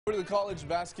To the college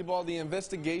basketball, the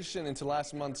investigation into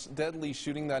last month's deadly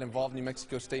shooting that involved New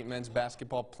Mexico State men's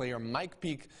basketball player Mike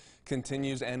Peake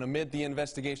continues, and amid the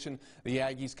investigation, the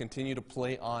Aggies continue to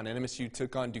play on. NMSU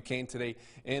took on Duquesne today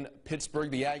in Pittsburgh.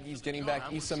 The Aggies getting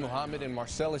back Issa Muhammad and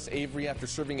Marcellus Avery after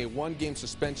serving a one-game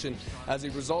suspension as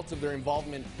a result of their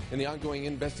involvement in the ongoing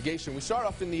investigation. We start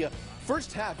off in the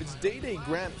first half. It's Day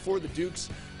Grant for the Dukes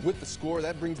with the score.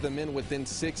 That brings them in within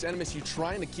 6. NMSU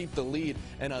trying to keep the lead,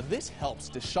 and this helps.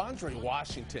 DeShondre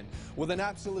Washington with an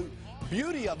absolute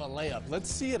beauty of a layup.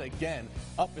 Let's see it again.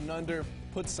 Up and under.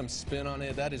 Put some spin on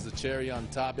it. That is the cherry on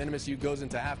top. NMSU goes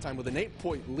into halftime with an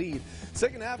 8-point lead.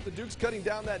 Second half, the Dukes cutting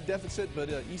down that deficit, but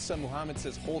Issa Muhammad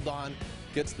says hold on,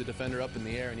 gets the defender up in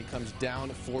the air, and he comes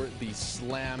down for the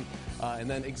slam. And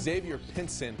then Xavier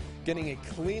Pinson getting a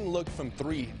clean look from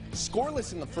 3.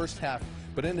 Scoreless in the first half,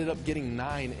 but ended up getting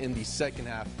 9 in the second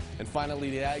half. And finally,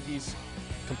 the Aggies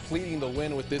completing the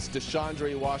win with this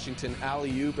DeShondre Washington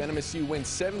alley-oop. NMSU wins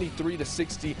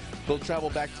 73-60. They'll travel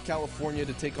back to California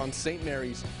to take on St.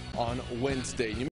 Mary's on Wednesday.